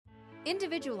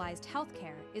Individualized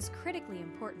healthcare is critically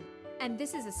important, and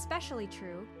this is especially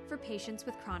true for patients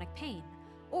with chronic pain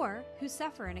or who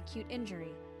suffer an acute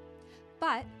injury.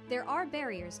 But there are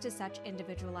barriers to such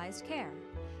individualized care,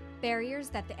 barriers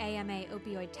that the AMA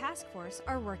Opioid Task Force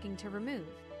are working to remove,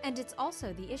 and it's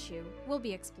also the issue we'll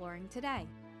be exploring today.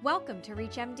 Welcome to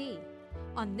ReachMD.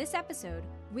 On this episode,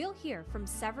 we'll hear from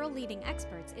several leading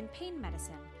experts in pain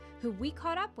medicine who we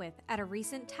caught up with at a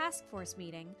recent task force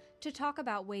meeting to talk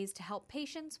about ways to help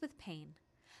patients with pain.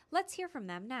 Let's hear from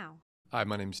them now. Hi,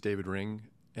 my name is David Ring,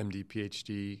 MD,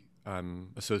 PhD.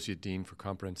 I'm Associate Dean for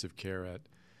Comprehensive Care at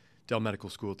Dell Medical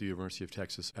School at the University of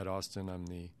Texas at Austin. I'm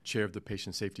the chair of the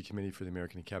Patient Safety Committee for the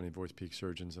American Academy of Orthopedic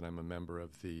Surgeons, and I'm a member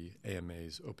of the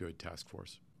AMA's Opioid Task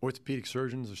Force. Orthopedic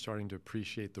surgeons are starting to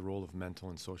appreciate the role of mental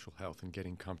and social health in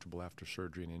getting comfortable after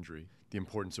surgery and injury, the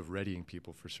importance of readying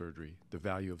people for surgery, the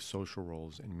value of social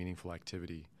roles and meaningful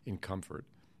activity in comfort,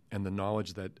 and the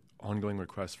knowledge that ongoing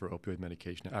requests for opioid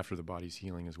medication after the body's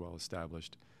healing is well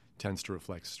established tends to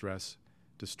reflect stress,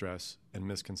 distress, and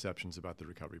misconceptions about the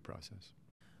recovery process.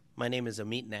 My name is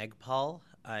Amit Nagpal.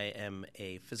 I am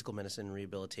a physical medicine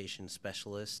rehabilitation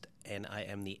specialist, and I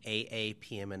am the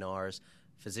AAPM&R's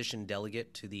physician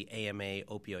delegate to the AMA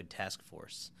Opioid Task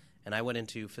Force. And I went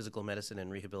into physical medicine and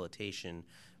rehabilitation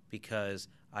because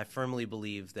I firmly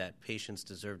believe that patients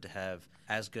deserve to have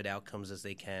as good outcomes as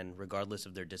they can, regardless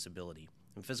of their disability.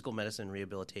 And physical medicine and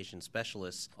rehabilitation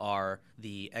specialists are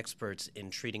the experts in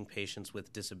treating patients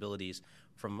with disabilities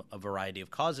from a variety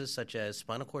of causes, such as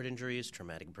spinal cord injuries,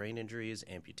 traumatic brain injuries,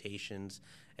 amputations,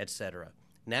 etc.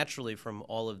 Naturally, from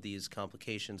all of these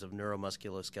complications of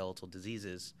neuromusculoskeletal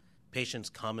diseases, patients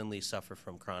commonly suffer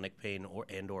from chronic pain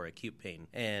or acute pain.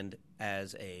 And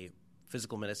as a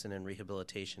physical medicine and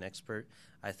rehabilitation expert,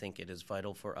 I think it is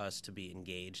vital for us to be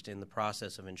engaged in the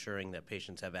process of ensuring that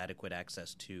patients have adequate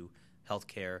access to health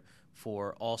care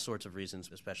for all sorts of reasons,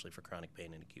 especially for chronic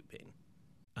pain and acute pain.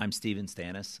 I'm Stephen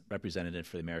Stanis, representative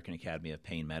for the American Academy of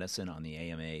Pain Medicine on the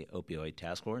AMA Opioid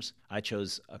Task Force. I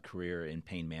chose a career in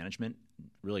pain management,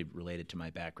 really related to my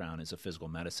background as a physical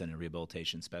medicine and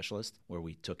rehabilitation specialist, where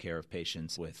we took care of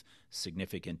patients with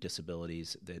significant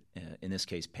disabilities that, in this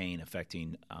case, pain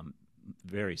affecting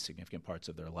very significant parts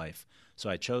of their life. So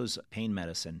I chose pain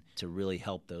medicine to really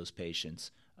help those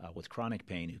patients with chronic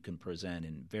pain who can present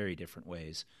in very different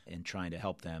ways in trying to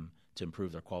help them to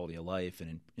improve their quality of life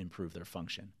and improve their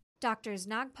function. Doctors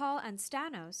Nagpal and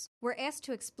Stanos were asked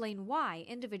to explain why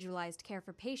individualized care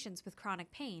for patients with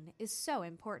chronic pain is so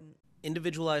important.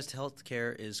 Individualized health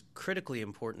care is critically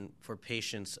important for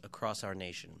patients across our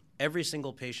nation. Every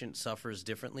single patient suffers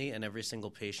differently, and every single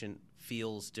patient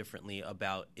feels differently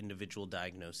about individual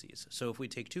diagnoses. So if we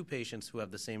take two patients who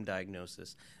have the same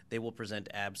diagnosis, they will present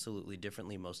absolutely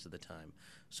differently most of the time.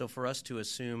 So for us to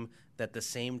assume that the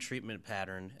same treatment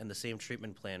pattern and the same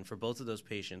treatment plan for both of those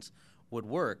patients would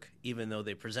work, even though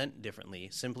they present differently,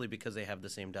 simply because they have the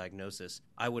same diagnosis,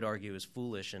 I would argue is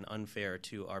foolish and unfair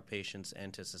to our patients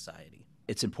and to society.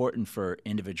 It's important for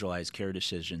individualized care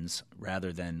decisions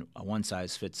rather than a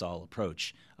one-size-fits-all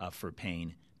approach for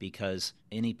pain, because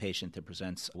any patient that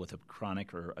presents with a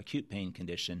chronic or acute pain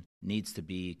condition needs to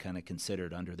be kind of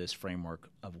considered under this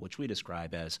framework of which we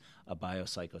describe as a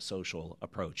biopsychosocial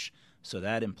approach. So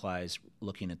that implies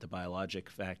looking at the biologic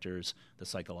factors, the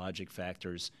psychologic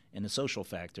factors, and the social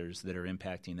factors that are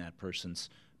impacting that person's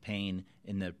pain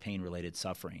and the pain-related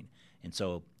suffering. And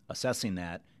so assessing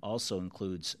that also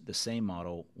includes the same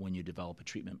model when you develop a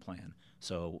treatment plan.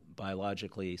 So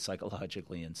biologically,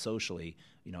 psychologically, and socially,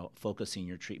 focusing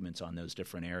your treatments on those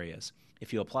different areas.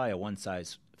 If you apply a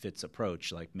one-size-fits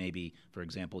approach, like maybe, for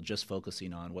example, just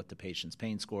focusing on what the patient's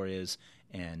pain score is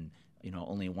and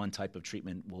only one type of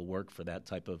treatment will work for that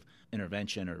type of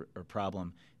intervention or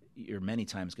problem, you're many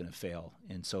times going to fail.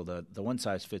 And so the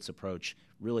one-size-fits approach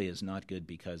really is not good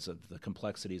because of the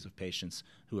complexities of patients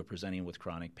who are presenting with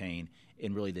chronic pain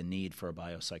and really the need for a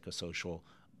biopsychosocial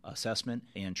assessment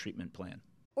and treatment plan.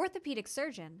 Orthopedic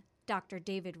surgeon Dr.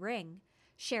 David Ring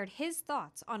shared his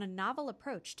thoughts on a novel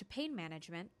approach to pain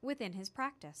management within his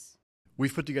practice.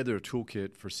 We've put together a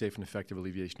toolkit for safe and effective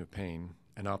alleviation of pain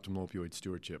and optimal opioid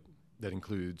stewardship that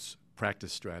includes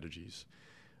practice strategies,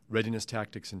 readiness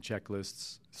tactics and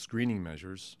checklists, screening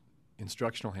measures,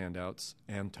 instructional handouts,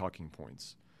 and talking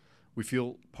points. We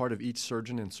feel part of each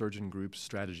surgeon and surgeon group's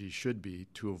strategy should be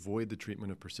to avoid the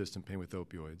treatment of persistent pain with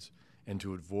opioids and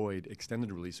to avoid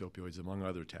extended-release opioids, among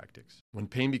other tactics. When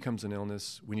pain becomes an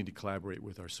illness, we need to collaborate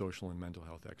with our social and mental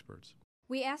health experts.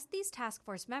 We asked these task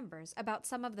force members about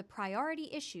some of the priority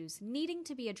issues needing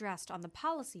to be addressed on the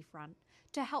policy front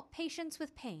to help patients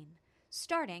with pain,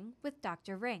 starting with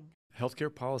Dr. Ring.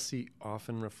 Healthcare policy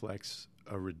often reflects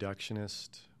a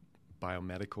reductionist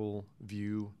biomedical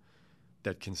view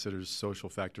that considers social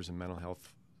factors and mental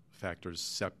health factors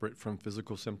separate from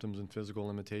physical symptoms and physical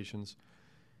limitations.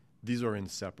 These are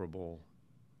inseparable,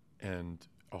 and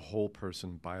a whole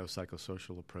person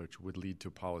biopsychosocial approach would lead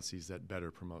to policies that better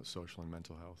promote social and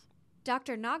mental health.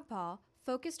 Dr. Nagpal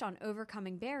focused on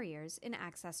overcoming barriers in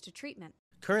access to treatment.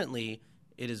 Currently,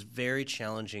 it is very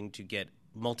challenging to get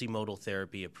multimodal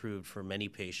therapy approved for many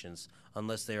patients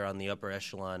unless they are on the upper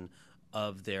echelon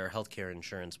of their healthcare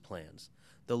insurance plans.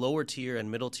 The lower tier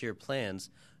and middle tier plans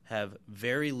have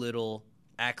very little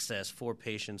access for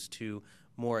patients to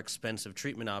more expensive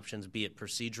treatment options, be it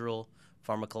procedural,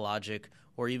 pharmacologic,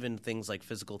 or even things like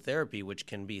physical therapy, which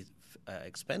can be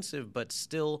expensive but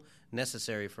still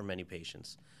necessary for many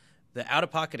patients. The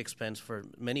out-of-pocket expense for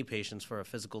many patients for a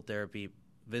physical therapy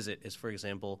visit is, for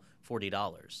example,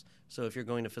 $40. So if you're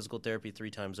going to physical therapy 3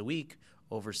 times a week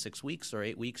over 6 weeks or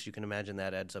 8 weeks, you can imagine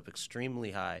that adds up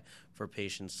extremely high for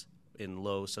patients in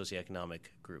low socioeconomic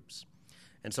groups.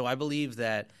 And so I believe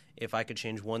that if I could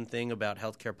change one thing about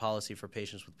healthcare policy for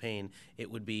patients with pain,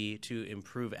 it would be to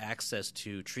improve access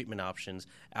to treatment options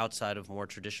outside of more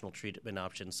traditional treatment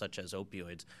options such as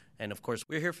opioids. And of course,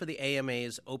 we're here for the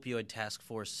AMA's Opioid Task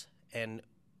Force, and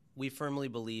we firmly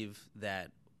believe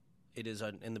that it is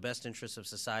in the best interest of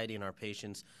society and our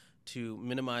patients to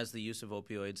minimize the use of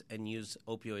opioids and use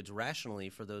opioids rationally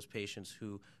for those patients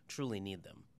who truly need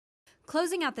them.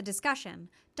 Closing out the discussion,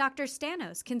 Dr.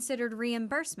 Stanos considered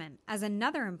reimbursement as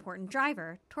another important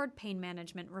driver toward pain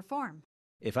management reform.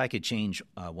 If I could change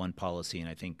one policy, and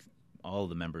I think all of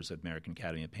the members of American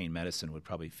Academy of Pain Medicine would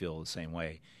probably feel the same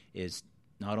way, is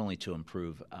not only to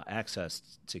improve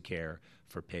access to care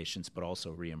for patients, but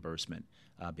also reimbursement.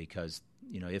 Because,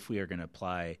 if we are going to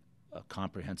apply a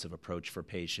comprehensive approach for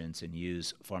patients and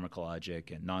use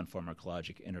pharmacologic and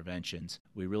non-pharmacologic interventions,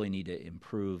 we really need to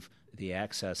improve the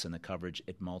access and the coverage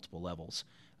at multiple levels.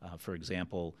 For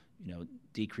example,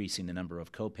 decreasing the number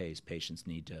of copays patients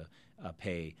need to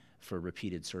pay for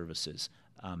repeated services,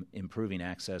 improving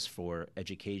access for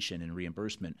education and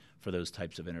reimbursement for those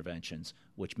types of interventions,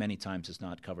 which many times is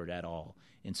not covered at all.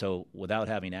 And so without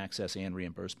having access and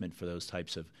reimbursement for those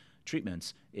types of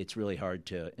treatments, it's really hard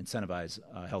to incentivize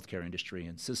healthcare industry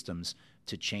and systems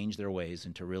to change their ways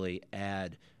and to really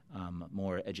add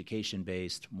more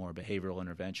education-based, more behavioral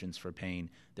interventions for pain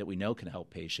that we know can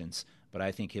help patients, but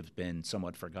I think have been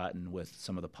somewhat forgotten with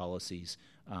some of the policies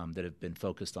that have been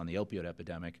focused on the opioid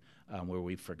epidemic, where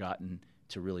we've forgotten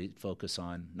to really focus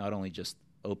on not only just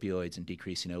opioids and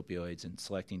decreasing opioids and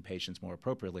selecting patients more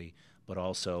appropriately, but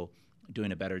also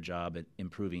doing a better job at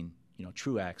improving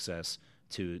true access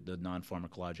to the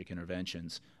non-pharmacologic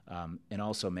interventions, and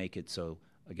also make it so,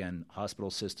 again, hospital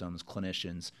systems,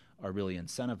 clinicians are really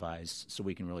incentivized so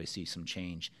we can really see some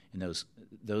change in those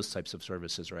types of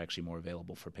services are actually more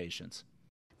available for patients.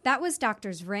 That was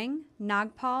Drs. Ring,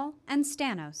 Nagpal, and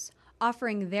Stanos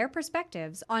offering their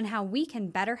perspectives on how we can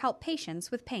better help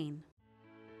patients with pain.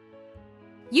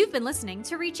 You've been listening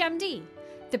to ReachMD.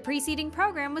 The preceding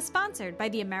program was sponsored by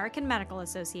the American Medical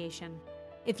Association.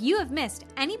 If you have missed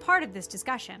any part of this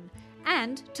discussion,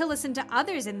 and to listen to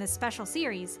others in this special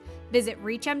series, visit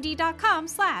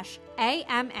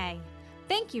reachmd.com/AMA.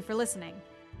 Thank you for listening.